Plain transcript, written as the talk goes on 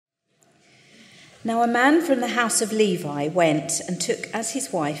Now a man from the house of Levi went and took as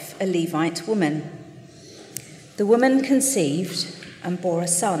his wife a Levite woman. The woman conceived and bore a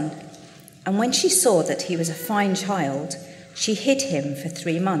son, and when she saw that he was a fine child, she hid him for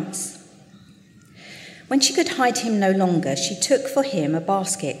 3 months. When she could hide him no longer, she took for him a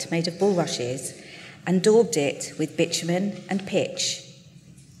basket made of bulrushes and daubed it with bitumen and pitch.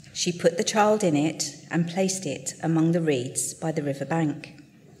 She put the child in it and placed it among the reeds by the river bank.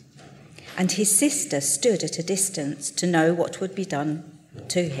 And his sister stood at a distance to know what would be done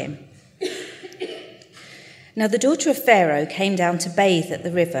to him. Now the daughter of Pharaoh came down to bathe at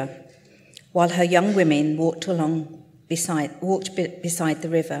the river, while her young women walked beside the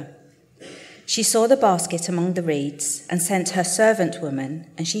river. She saw the basket among the reeds and sent her servant woman,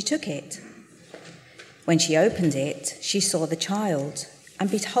 and she took it. When she opened it, she saw the child, and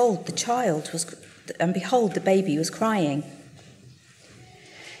behold, the baby was crying.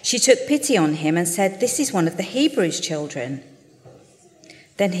 She took pity on him and said, "This is one of the Hebrews' children."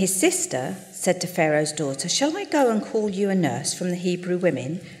 Then his sister said to Pharaoh's daughter, "Shall I go and call you a nurse from the Hebrew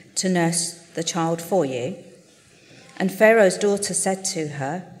women to nurse the child for you?" And Pharaoh's daughter said to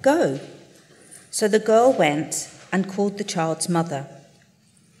her, "Go." So the girl went and called the child's mother.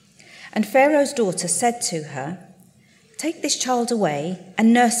 And Pharaoh's daughter said to her, "Take this child away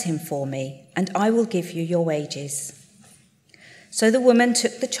and nurse him for me, and I will give you your wages." So the woman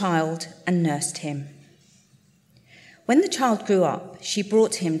took the child and nursed him. When the child grew up, she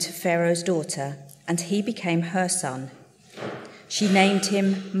brought him to Pharaoh's daughter, and he became her son. She named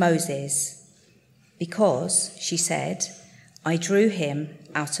him Moses, because, she said, "I drew him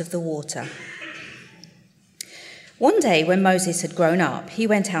out of the water." One day when Moses had grown up, he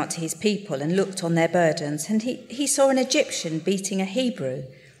went out to his people and looked on their burdens, and he saw an Egyptian beating a Hebrew,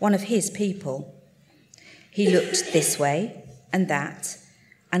 one of his people. He looked this way and that,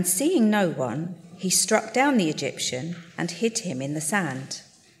 and seeing no one, he struck down the Egyptian and hid him in the sand.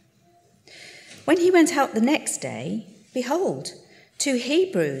 When he went out the next day, behold, 2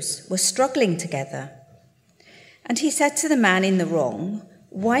 Hebrews were struggling together. And he said to the man in the wrong,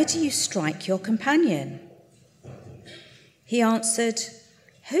 "Why do you strike your companion?" He answered,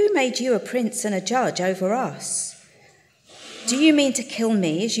 "Who made you a prince and a judge over us? Do you mean to kill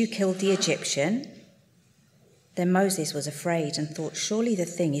me as you killed the Egyptian?" Then Moses was afraid and thought, "Surely the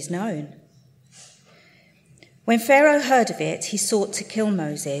thing is known." When Pharaoh heard of it, he sought to kill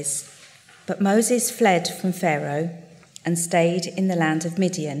Moses. But Moses fled from Pharaoh and stayed in the land of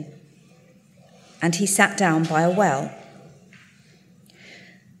Midian. And he sat down by a well.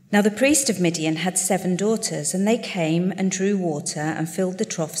 Now the priest of Midian had 7 daughters, and they came and drew water and filled the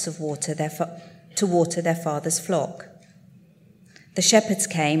troughs of water to water their father's flock. The shepherds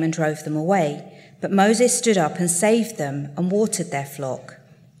came and drove them away, but Moses stood up and saved them and watered their flock.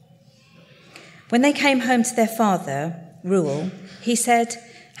 When they came home to their father, Reuel, he said,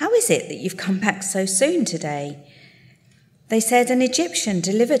 "How is it that you've come back so soon today?" They said, "An Egyptian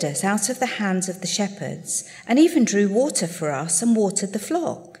delivered us out of the hands of the shepherds and even drew water for us and watered the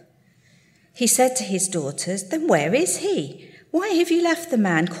flock." He said to his daughters, "Then where is he? Why have you left the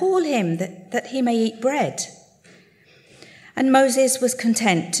man? Call him that he may eat bread." And Moses was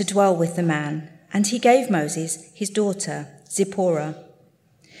content to dwell with the man, and he gave Moses his daughter, Zipporah.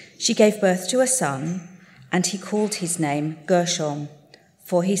 She gave birth to a son, and he called his name Gershom,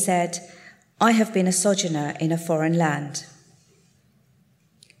 for he said, "I have been a sojourner in a foreign land."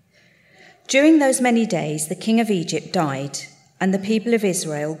 During those many days, the king of Egypt died, and the people of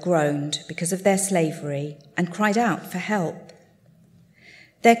Israel groaned because of their slavery and cried out for help.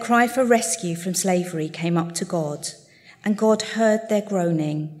 Their cry for rescue from slavery came up to God, and God heard their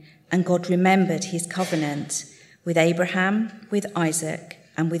groaning, and God remembered his covenant with Abraham, with Isaac,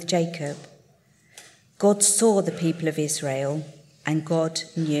 and with Jacob. God saw the people of Israel, and God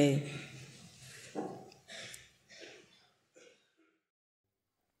knew.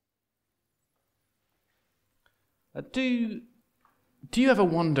 Do you ever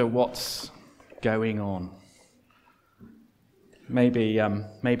wonder what's going on? Maybe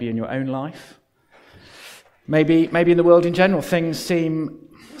in your own life. Maybe in the world in general. Things seem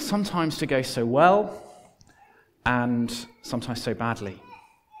sometimes to go so well, and sometimes so badly.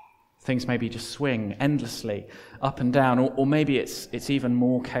 Things maybe just swing endlessly up and down, or maybe it's even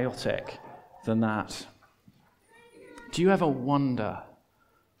more chaotic than that. Do you ever wonder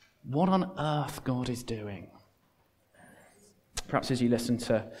what on earth God is doing? Perhaps as you listened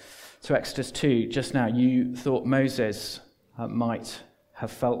to Exodus 2 just now, you thought Moses might have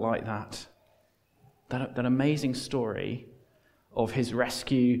felt like that. That amazing story of his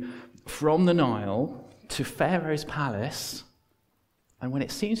rescue from the Nile to Pharaoh's palace, and when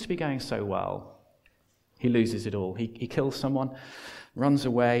it seems to be going so well, he loses it all. He kills someone, runs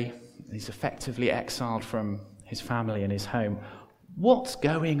away, he's effectively exiled from his family and his home. What's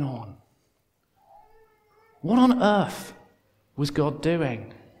going on? What on earth was God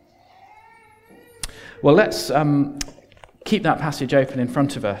doing? Well, let's keep that passage open in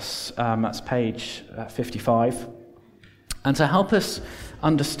front of us. That's page 55. And to help us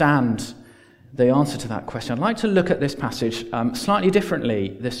understand the answer to that question, I'd like to look at this passage slightly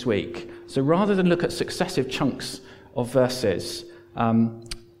differently this week. So rather than look at successive chunks of verses, one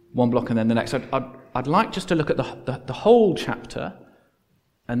block and then the next, I'd like just to look at the whole chapter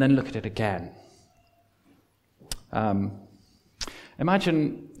and then look at it again.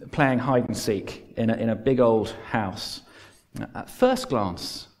 Imagine playing hide and seek in a big old house. At first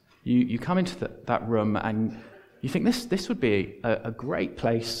glance, you come into that room and you think this would be a great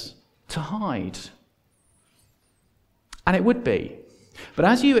place to hide. And it would be. But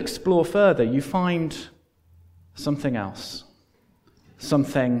as you explore further, you find something else.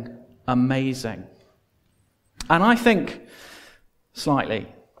 Something amazing. And I think, slightly,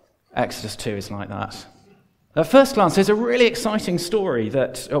 Exodus 2 is like that. At first glance, there's a really exciting story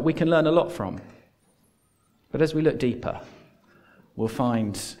that we can learn a lot from. But as we look deeper, we'll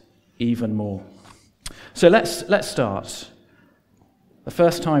find even more. So let's start. The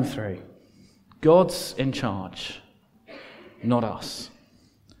first time through. God's in charge, not us.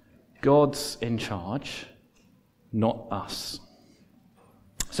 God's in charge, not us.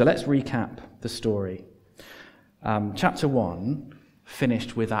 So let's recap the story. Chapter 1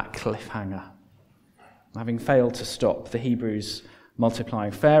 finished with that cliffhanger. Having failed to stop the Hebrews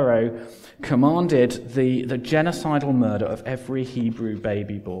multiplying, Pharaoh commanded the genocidal murder of every Hebrew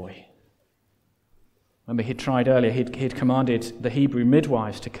baby boy. Remember, he'd tried earlier, he'd commanded the Hebrew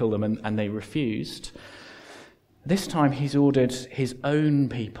midwives to kill them, and they refused. This time he's ordered his own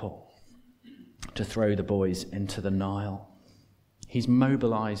people to throw the boys into the Nile. He's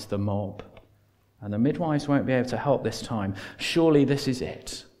mobilized the mob, and the midwives won't be able to help this time. Surely this is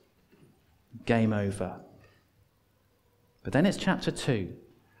it. Game over. But then it's chapter 2,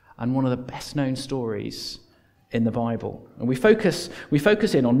 and one of the best-known stories in the Bible. And we focus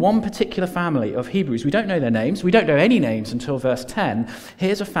in on one particular family of Hebrews. We don't know their names. We don't know any names until verse 10.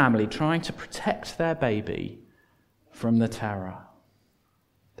 Here's a family trying to protect their baby from the terror.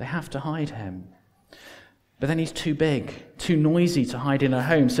 They have to hide him. But then he's too big, too noisy to hide in a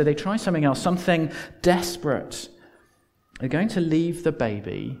home, so they try something else, something desperate. They're going to leave the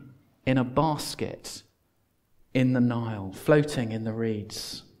baby in a basket in the Nile, floating in the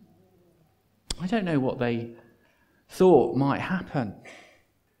reeds. I don't know what they thought might happen.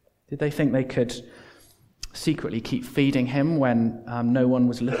 Did they think they could secretly keep feeding him when no one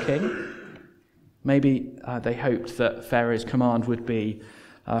was looking? Maybe they hoped that Pharaoh's command would be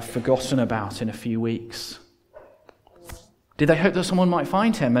forgotten about in a few weeks. Did they hope that someone might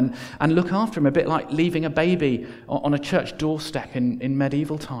find him and look after him, a bit like leaving a baby on a church doorstep in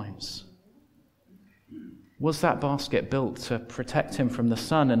medieval times? Was that basket built to protect him from the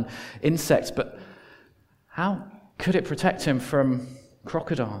sun and insects? But how could it protect him from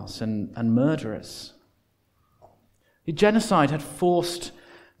crocodiles and murderers? The genocide had forced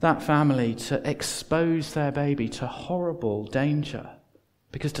that family to expose their baby to horrible danger,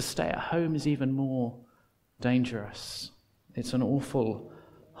 because to stay at home is even more dangerous. It's an awful,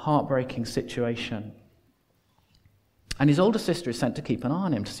 heartbreaking situation. And his older sister is sent to keep an eye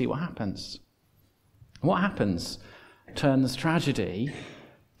on him to see what happens. What happens turns tragedy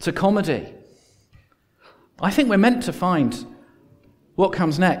to comedy. I think we're meant to find what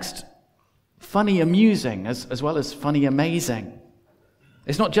comes next funny, amusing, as well as funny, amazing.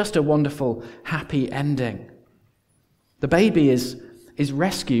 It's not just a wonderful, happy ending. The baby is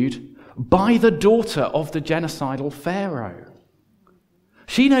rescued by the daughter of the genocidal Pharaoh.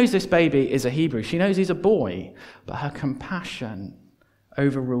 She knows this baby is a Hebrew. She knows he's a boy, but her compassion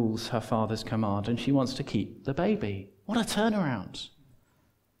overrules her father's command, and she wants to keep the baby. What a turnaround.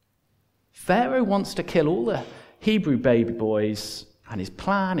 Pharaoh wants to kill all the Hebrew baby boys, and his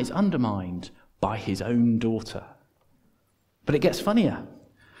plan is undermined by his own daughter. But it gets funnier.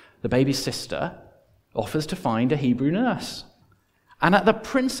 The baby's sister offers to find a Hebrew nurse, and at the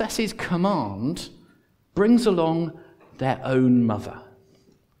princess's command brings along their own mother.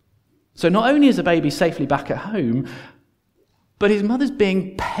 So not only is the baby safely back at home, but his mother's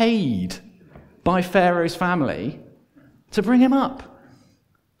being paid by Pharaoh's family to bring him up.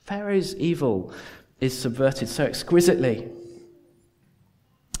 Pharaoh's evil is subverted so exquisitely.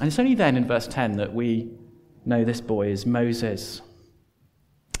 And it's only then in verse 10 that we know this boy is Moses.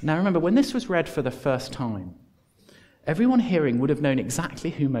 Now remember, when this was read for the first time, everyone hearing would have known exactly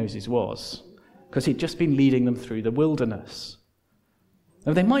who Moses was. because he'd just been leading them through the wilderness.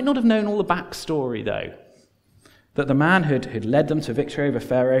 Now, they might not have known all the backstory, though, that the man who'd led them to victory over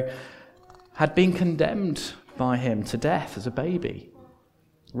Pharaoh had been condemned by him to death as a baby,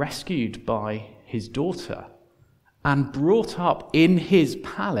 rescued by his daughter, and brought up in his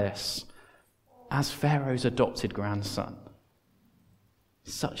palace as Pharaoh's adopted grandson.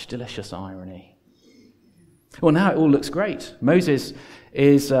 Such delicious irony. Well, now it all looks great. Moses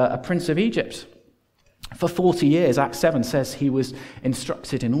is a prince of Egypt. For 40 years, Acts 7 says he was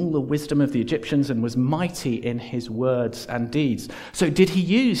instructed in all the wisdom of the Egyptians and was mighty in his words and deeds. So did he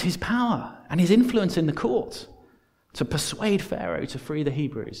use his power and his influence in the court to persuade Pharaoh to free the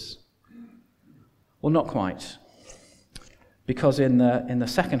Hebrews? Well, not quite. Because in the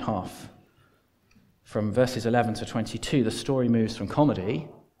second half, from verses 11 to 22, the story moves from comedy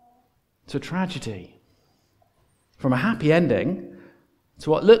to tragedy. From a happy ending to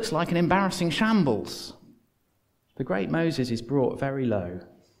what looks like an embarrassing shambles. The great Moses is brought very low,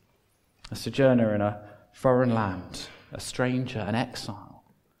 a sojourner in a foreign land, a stranger, an exile,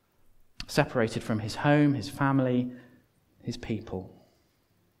 separated from his home, his family, his people.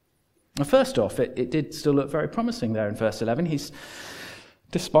 Well, first off, it did still look very promising there in verse 11.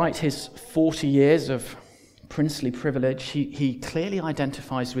 Despite his 40 years of princely privilege, he clearly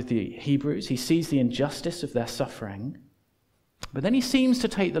identifies with the Hebrews. He sees the injustice of their suffering. But then he seems to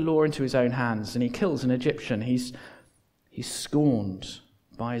take the law into his own hands, and he kills an Egyptian. He's scorned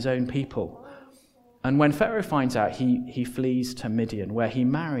by his own people. And when Pharaoh finds out, he flees to Midian, where he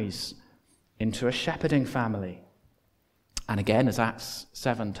marries into a shepherding family. And again, as Acts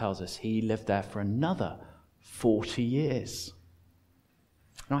 7 tells us, he lived there for another 40 years.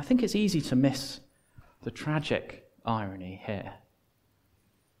 Now, I think it's easy to miss the tragic irony here.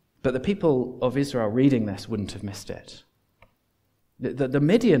 But the people of Israel reading this wouldn't have missed it. The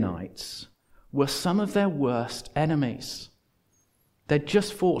Midianites were some of their worst enemies. They'd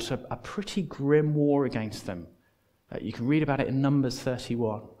just fought a pretty grim war against them. You can read about it in Numbers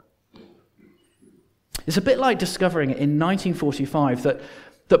 31. It's a bit like discovering in 1945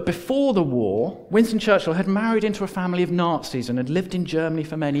 that before the war, Winston Churchill had married into a family of Nazis and had lived in Germany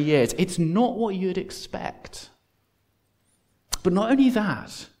for many years. It's not what you'd expect. But not only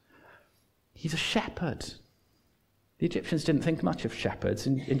that, he's a shepherd. The Egyptians didn't think much of shepherds.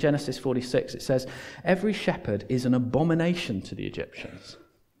 In Genesis 46, it says, every shepherd is an abomination to the Egyptians.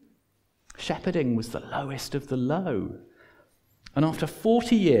 Shepherding was the lowest of the low. And after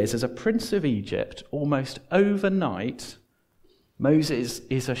 40 years as a prince of Egypt, almost overnight, Moses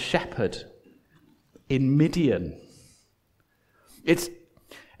is a shepherd in Midian. It's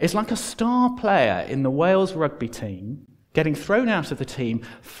like a star player in the Wales rugby team getting thrown out of the team,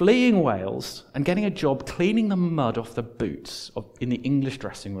 fleeing Wales, and getting a job cleaning the mud off the boots in the English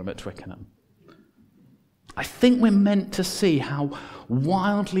dressing room at Twickenham. I think we're meant to see how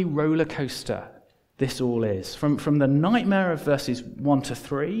wildly roller coaster this all is. From the nightmare of verses 1 to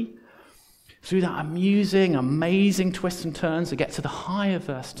 3, through that amusing, amazing twists and turns to get to the high of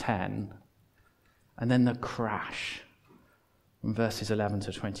verse 10, and then the crash from verses 11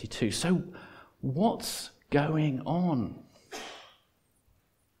 to 22. So what's going on?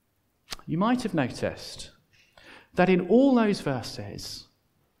 You might have noticed that in all those verses,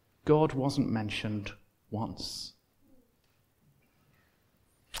 God wasn't mentioned once.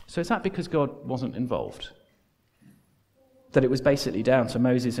 So is that because God wasn't involved? That it was basically down to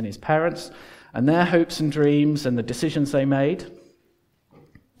Moses and his parents and their hopes and dreams and the decisions they made?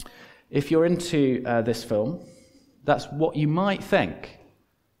 If you're into this film, that's what you might think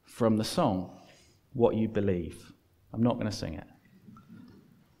from the song, What You Believe. I'm not going to sing it.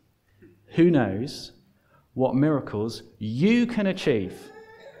 Who knows what miracles you can achieve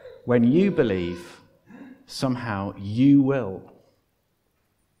when you believe somehow you will.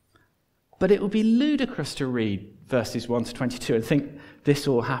 But it would be ludicrous to read verses 1 to 22 and think this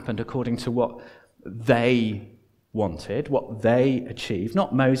all happened according to what they wanted, what they achieved.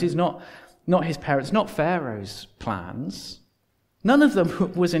 Not Moses, not his parents, not Pharaoh's plans. None of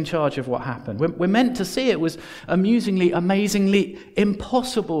them was in charge of what happened. We're meant to see it was amusingly, amazingly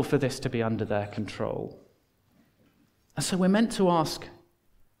impossible for this to be under their control. And so we're meant to ask,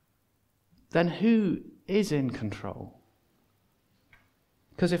 then who is in control?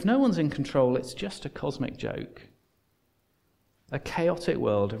 Because if no one's in control, it's just a cosmic joke. A chaotic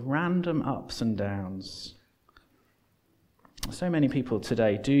world of random ups and downs. So many people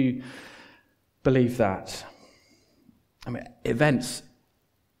today do believe that. I mean, events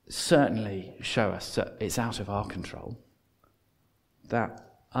certainly show us that it's out of our control.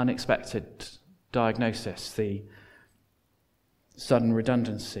 That unexpected diagnosis, the sudden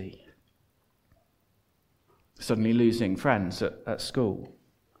redundancy, suddenly losing friends at school.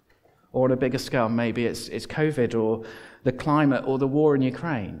 Or on a bigger scale, maybe it's COVID or the climate or the war in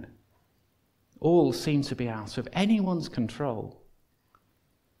Ukraine. All seem to be out of anyone's control.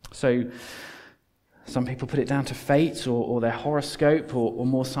 So some people put it down to fate or their horoscope, or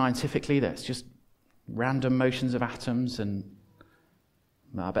more scientifically, that's just random motions of atoms.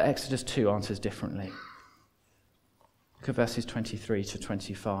 But Exodus 2 answers differently. Look at verses 23 to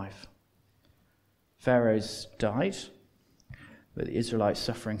 25. Pharaoh's died, but the Israelites'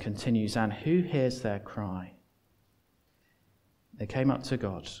 suffering continues, and who hears their cry? They came up to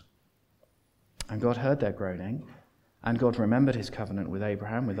God, and God heard their groaning, and God remembered his covenant with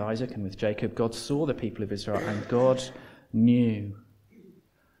Abraham, with Isaac, and with Jacob. God saw the people of Israel, and God knew.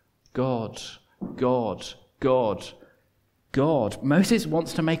 God. Moses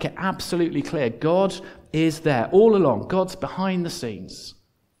wants to make it absolutely clear. God is there all along. God's behind the scenes.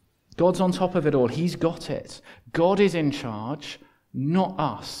 God's on top of it all. He's got it. God is in charge, not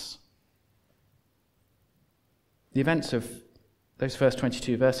us. The events of those first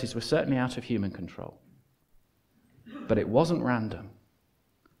 22 verses were certainly out of human control. But it wasn't random.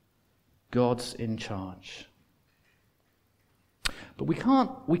 God's in charge. But we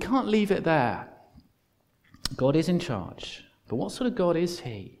can't leave it there. God is in charge. But what sort of God is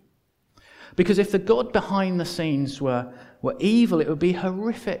he? Because if the God behind the scenes were evil, it would be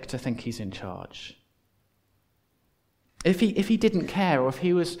horrific to think he's in charge. If he didn't care, or if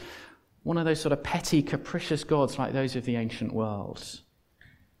he was one of those sort of petty, capricious gods like those of the ancient world,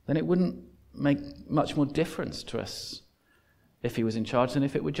 then it wouldn't make much more difference to us if he was in charge than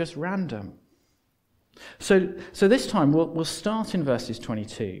if it were just random. So this time we'll start in verses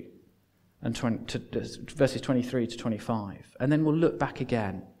 22 and verses 23 to 25, and then we'll look back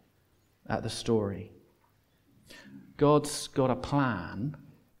again at the story. God's got a plan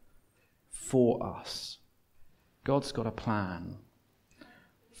for us. God's got a plan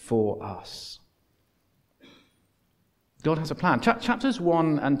for us. God has a plan. Chapters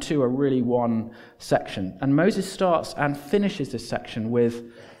 1 and 2 are really one section, and Moses starts and finishes this section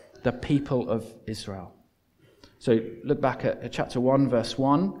with the people of Israel. So look back at chapter 1, verse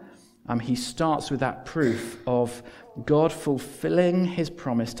 1. He starts with that proof of God fulfilling his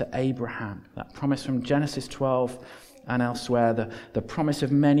promise to Abraham, that promise from Genesis 12 and elsewhere, the promise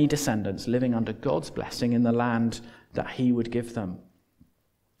of many descendants living under God's blessing in the land that he would give them.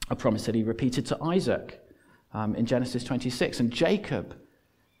 A promise that he repeated to Isaac in Genesis 26 and Jacob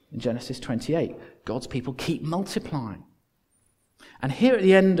in Genesis 28. God's people keep multiplying. And here at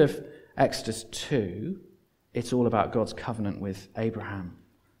the end of Exodus 2, it's all about God's covenant with Abraham,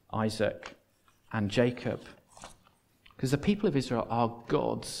 Isaac, and Jacob. Because the people of Israel are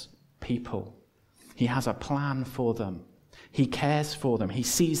God's people. He has a plan for them. He cares for them. He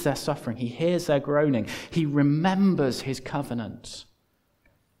sees their suffering. He hears their groaning. He remembers his covenant.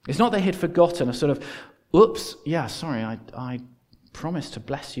 It's not that he'd forgotten a sort of, oops, yeah, sorry, I promised to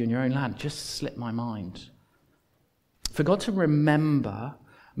bless you in your own land. Just slipped my mind. For God to remember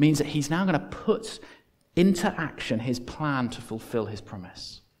means that he's now going to put into action his plan to fulfill his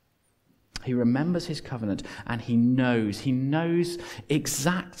promise. He remembers his covenant, and he knows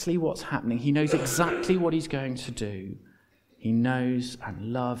exactly what's happening. He knows exactly what he's going to do. He knows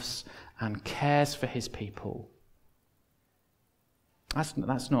and loves and cares for his people.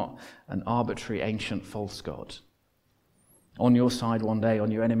 That's not an arbitrary, ancient, false God. On your side one day, on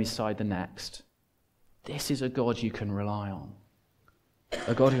your enemy's side the next. This is a God you can rely on.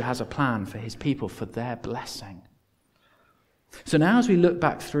 A God who has a plan for his people, for their blessing. So now as we look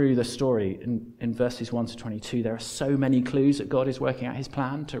back through the story in verses 1 to 22, there are so many clues that God is working out his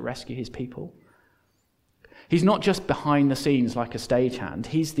plan to rescue his people. He's not just behind the scenes like a stagehand.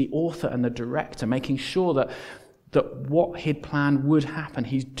 He's the author and the director, making sure that what he'd planned would happen.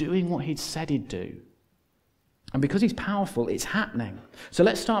 He's doing what he'd said he'd do. And because he's powerful, it's happening. So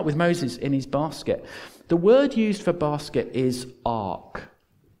let's start with Moses in his basket. The word used for basket is ark.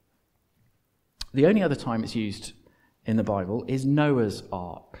 The only other time it's used in the Bible is Noah's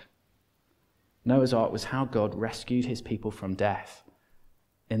ark. Noah's ark was how God rescued his people from death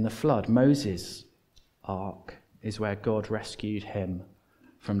in the flood. Moses' ark is where God rescued him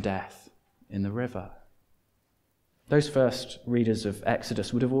from death in the river. Those first readers of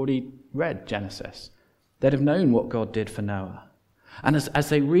Exodus would have already read Genesis. They'd have known what God did for Noah. And as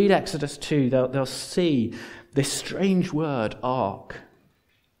they read Exodus 2, they'll see this strange word, ark.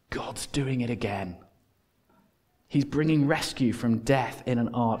 God's doing it again. He's bringing rescue from death in an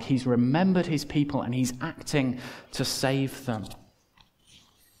ark. He's remembered his people and he's acting to save them.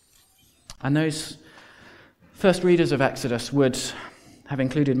 And those first readers of Exodus would have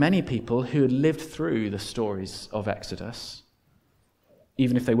included many people who had lived through the stories of Exodus.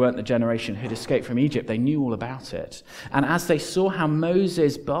 Even if they weren't the generation who'd escaped from Egypt, they knew all about it. And as they saw how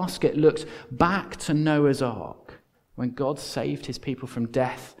Moses' basket looked back to Noah's ark, when God saved his people from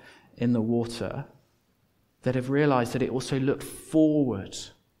death in the water, they'd have realized that it also looked forward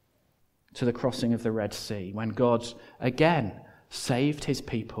to the crossing of the Red Sea, when God again saved his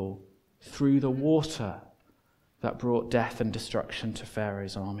people through the water that brought death and destruction to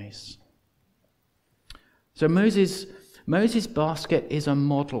Pharaoh's armies. So Moses' basket is a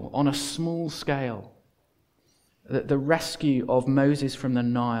model on a small scale. The rescue of Moses from the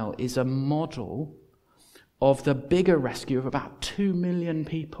Nile is a model of the bigger rescue of about 2 million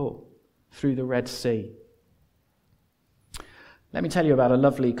people through the Red Sea. Let me tell you about a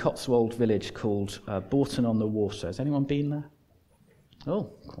lovely Cotswold village called Bourton-on-the-Water. Has anyone been there? Oh,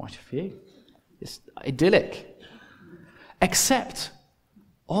 quite a few. It's idyllic. Except,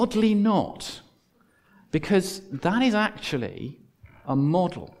 oddly not, because that is actually a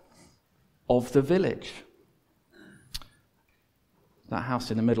model of the village. That house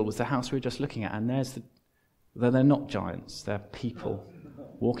in the middle was the house we were just looking at, and they're not giants, they're people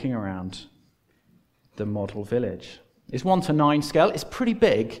walking around the model village. It's 1 to 9 scale. It's pretty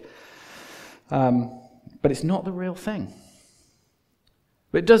big, but it's not the real thing.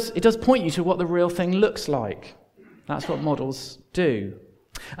 But it does point you to what the real thing looks like. That's what models do.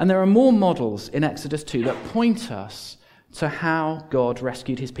 And there are more models in Exodus 2 that point us to how God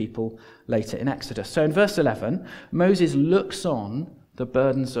rescued his people later in Exodus. So in verse 11, Moses looks on the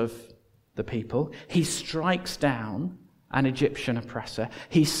burdens of the people. He strikes down an Egyptian oppressor.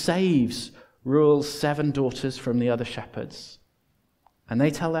 He saves Reuel's 7 daughters from the other shepherds. And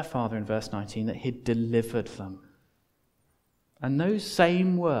they tell their father in verse 19 that he'd delivered them. And those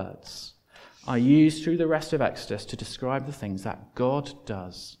same words are used through the rest of Exodus to describe the things that God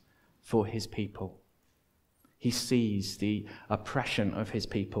does for his people. He sees the oppression of his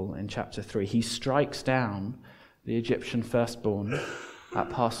people in chapter 3. He strikes down the Egyptian firstborn at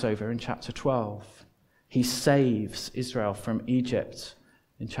Passover in chapter 12. He saves Israel from Egypt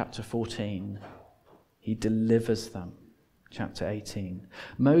in chapter 14. He delivers them, chapter 18.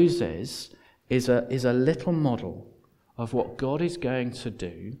 Moses is a little model of what God is going to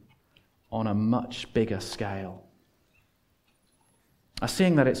do on a much bigger scale.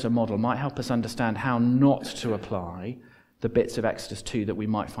 Seeing that it's a model might help us understand how not to apply the bits of Exodus 2 that we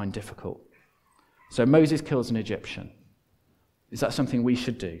might find difficult. So Moses kills an Egyptian. Is that something we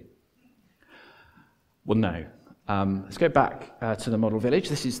should do? Well, no. Let's go back to the model village.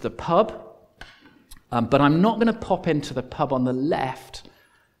 This is the pub. But I'm not going to pop into the pub on the left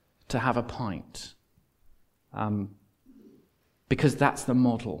to have a pint. Because that's the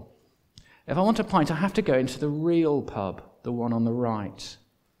model. If I want a pint, I have to go into the real pub, the one on the right.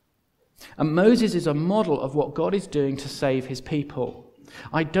 And Moses is a model of what God is doing to save his people.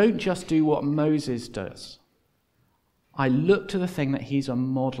 I don't just do what Moses does. I look to the thing that he's a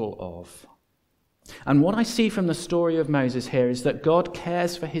model of. And what I see from the story of Moses here is that God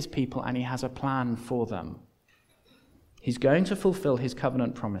cares for his people and he has a plan for them. He's going to fulfill his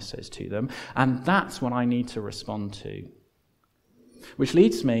covenant promises to them, and that's what I need to respond to. Which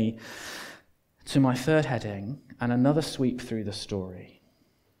leads me to my third heading and another sweep through the story.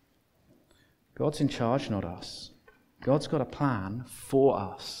 God's in charge, not us. God's got a plan for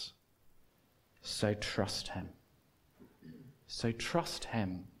us. So trust him. So trust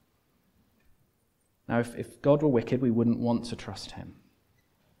him. Now, if God were wicked, we wouldn't want to trust him.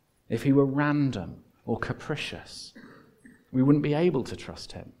 If he were random or capricious, we wouldn't be able to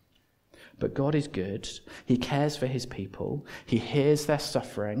trust him. But God is good. He cares for his people. He hears their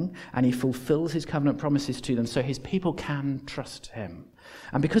suffering, and he fulfills his covenant promises to them so his people can trust him.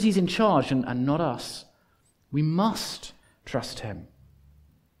 And because he's in charge and not us, we must trust him.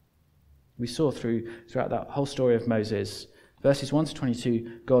 We saw throughout that whole story of Moses, verses 1 to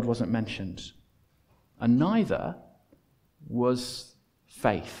 22, God wasn't mentioned. And neither was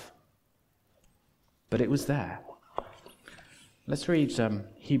faith. But it was there. Let's read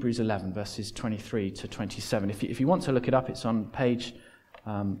Hebrews 11, verses 23 to 27. If you want to look it up, it's on page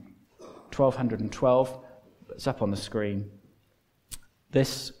 1212. It's up on the screen.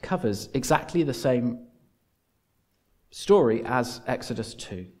 This covers exactly the same story as Exodus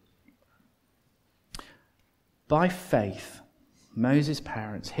 2. By faith, Moses'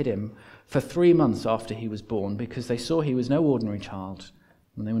 parents hid him for 3 months after he was born because they saw he was no ordinary child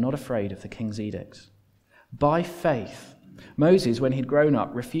and they were not afraid of the king's edict. By faith, Moses, when he'd grown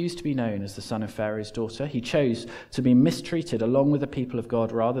up, refused to be known as the son of Pharaoh's daughter. He chose to be mistreated along with the people of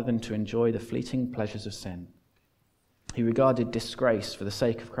God rather than to enjoy the fleeting pleasures of sin. He regarded disgrace for the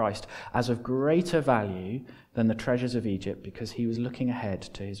sake of Christ as of greater value than the treasures of Egypt because he was looking ahead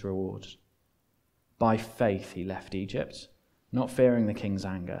to his reward. By faith he left Egypt, not fearing the king's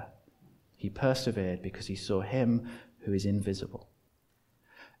anger. He persevered because he saw him who is invisible.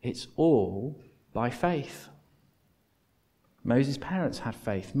 It's all by faith. Moses' parents had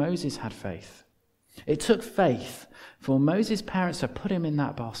faith. Moses had faith. It took faith for Moses' parents to put him in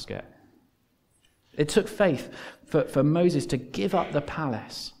that basket. It took faith for Moses to give up the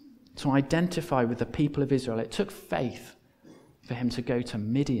palace, to identify with the people of Israel. It took faith for him to go to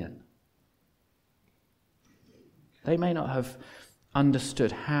Midian. They may not have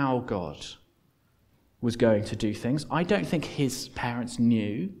understood how God was going to do things. I don't think his parents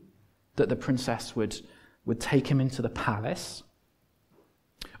knew that the princess would take him into the palace,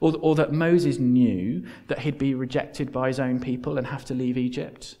 or that Moses knew that he'd be rejected by his own people and have to leave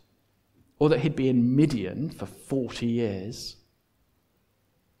Egypt, or that he'd be in Midian for 40 years.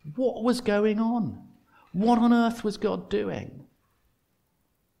 What was going on? What on earth was God doing?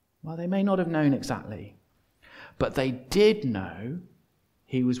 Well, they may not have known exactly, but they did know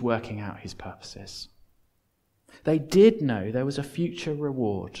he was working out his purposes. They did know there was a future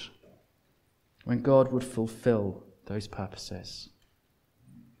reward when God would fulfill those purposes.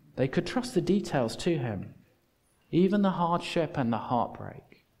 They could trust the details to him, even the hardship and the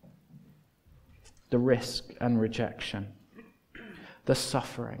heartbreak, the risk and rejection, the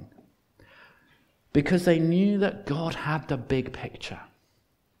suffering, because they knew that God had the big picture.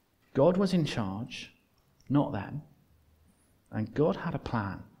 God was in charge, not them, and God had a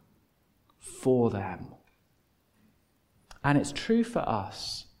plan for them. And it's true for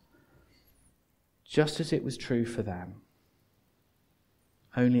us, just as it was true for them.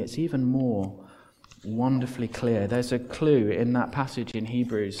 Only it's even more wonderfully clear. There's a clue in that passage in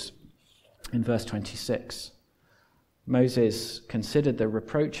Hebrews in verse 26. Moses considered the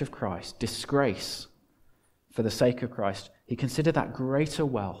reproach of Christ, disgrace for the sake of Christ. He considered that greater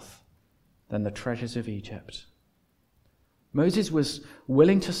wealth than the treasures of Egypt. Moses was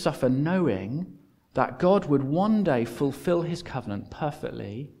willing to suffer knowing that God would one day fulfill his covenant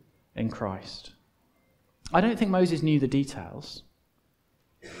perfectly in Christ. I don't think Moses knew the details,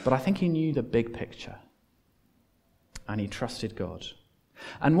 but I think he knew the big picture, and he trusted God.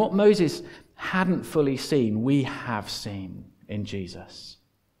 And what Moses hadn't fully seen, we have seen in Jesus.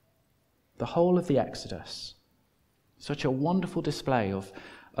 The whole of the Exodus, such a wonderful display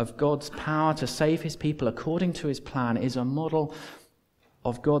of God's power to save his people according to his plan, is a model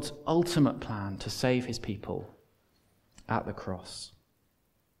of God's ultimate plan to save his people at the cross.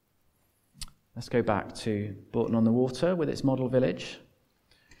 Let's go back to Bourton-on-the-Water with its model village.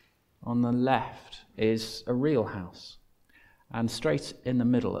 On the left is a real house, and straight in the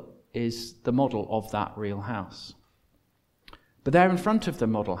middle is the model of that real house. But there in front of the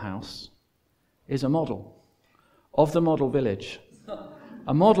model house is a model of the model village,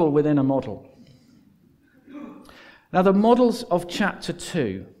 a model within a model. Now, the models of chapter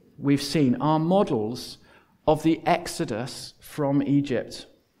 2 we've seen are models of the Exodus from Egypt,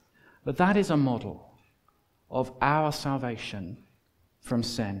 but that is a model of our salvation from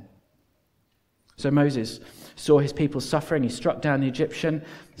sin. So Moses saw his people suffering. He struck down the Egyptian,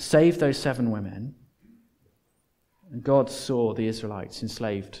 saved those 7 women. And God saw the Israelites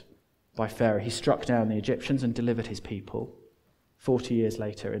enslaved by Pharaoh. He struck down the Egyptians and delivered his people 40 years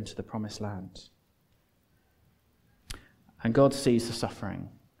later into the promised land. And God sees the suffering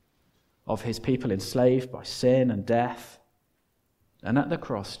of his people enslaved by sin and death. And at the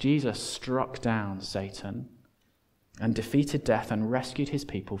cross, Jesus struck down Satan and defeated death and rescued his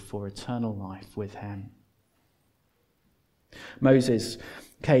people for eternal life with him. Moses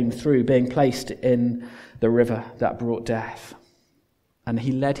came through being placed in the river that brought death, and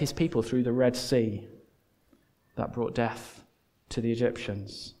he led his people through the Red Sea that brought death to the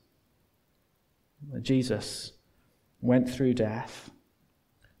Egyptians. Jesus went through death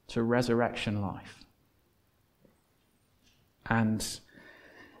to resurrection life, and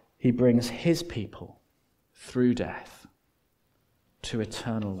he brings his people through death to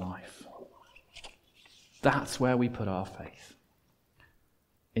eternal life. That's where we put our faith.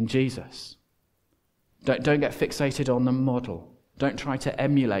 In Jesus. Don't get fixated on the model. Don't try to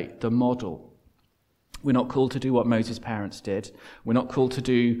emulate the model. We're not called to do what Moses' parents did. We're not called to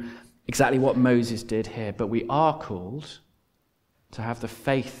do exactly what Moses did here, but we are called to have the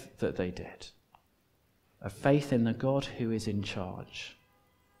faith that they did. A faith in the God who is in charge.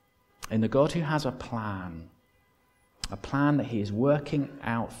 In the God who has a plan that he is working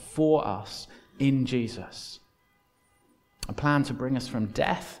out for us in Jesus. A plan to bring us from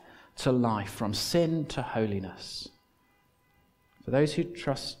death to life, from sin to holiness, For those who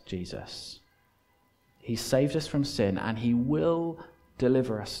trust Jesus, he saved us from sin, and he will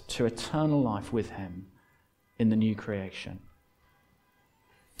deliver us to eternal life with him in the new creation.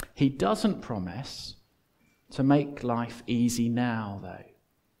 He doesn't promise to make life easy now, though.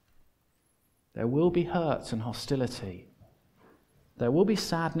 There will be hurt and hostility. There will be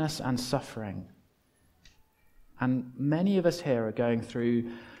sadness and suffering. And many of us here are going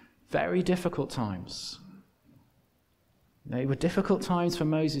through very difficult times. They were difficult times for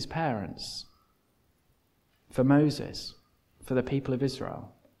Moses' parents, for Moses, for the people of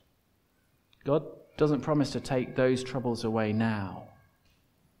Israel. God doesn't promise to take those troubles away now.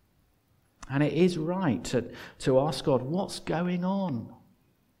 And it is right to ask God, what's going on?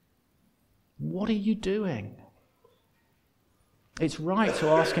 What are you doing? It's right to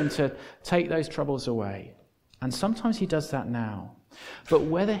ask him to take those troubles away. And sometimes he does that now. But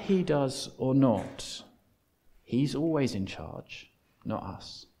whether he does or not, he's always in charge, not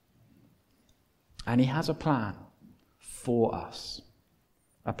us. And he has a plan for us.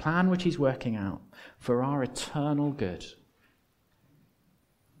 A plan which he's working out for our eternal good.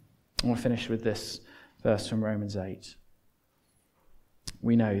 I want to finish with this verse from Romans 8.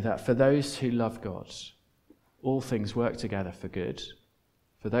 We know that for those who love God, all things work together for good,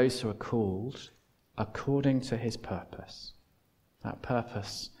 for those who are called according to his purpose. That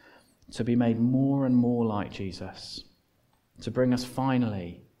purpose to be made more and more like Jesus, to bring us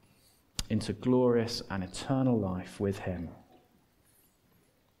finally into glorious and eternal life with him.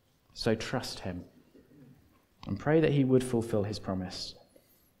 So trust him and pray that he would fulfill his promise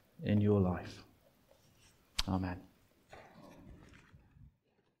in your life. Amen.